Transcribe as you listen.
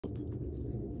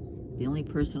The only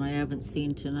person I haven't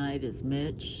seen tonight is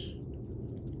Mitch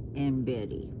and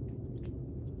Betty.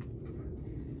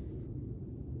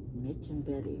 Mitch and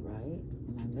Betty, right?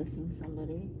 Am I missing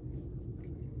somebody?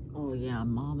 Oh yeah,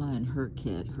 Mama and her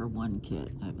kid, her one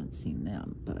kid. I haven't seen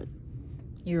them, but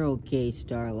you're okay,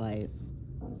 Starlight.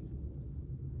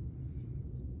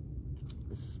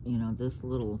 You know, this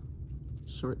little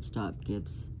shortstop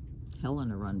gives Helen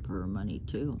a run for her money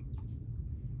too.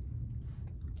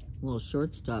 Little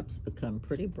shortstops become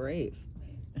pretty brave.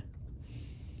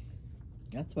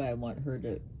 That's why I want her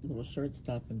to, little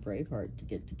shortstop and Braveheart, to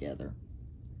get together.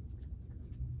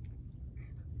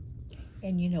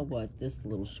 And you know what? This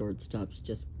little shortstop's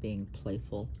just being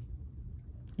playful.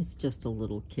 It's just a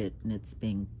little kid and it's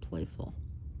being playful.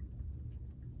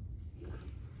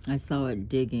 I saw it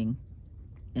digging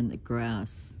in the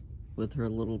grass with her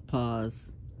little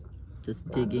paws. Just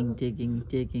digging, digging,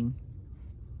 digging.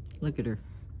 Look at her.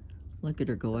 Look at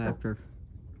her go after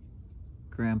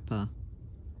Grandpa.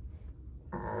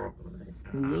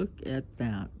 Look at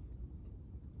that.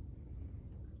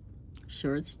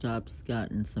 Shortstop's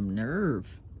gotten some nerve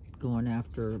going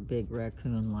after a big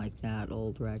raccoon like that,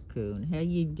 old raccoon. How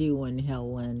you doing,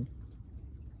 Helen?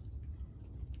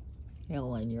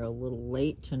 Helen, you're a little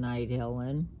late tonight,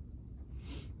 Helen.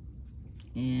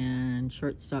 And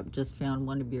Shortstop just found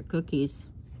one of your cookies.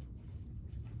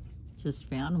 Just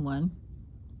found one.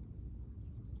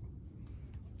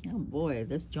 Oh boy,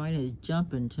 this joint is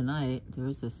jumping tonight.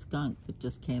 There's a skunk that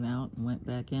just came out and went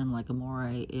back in like a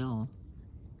moray eel.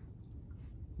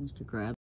 Must have grabbed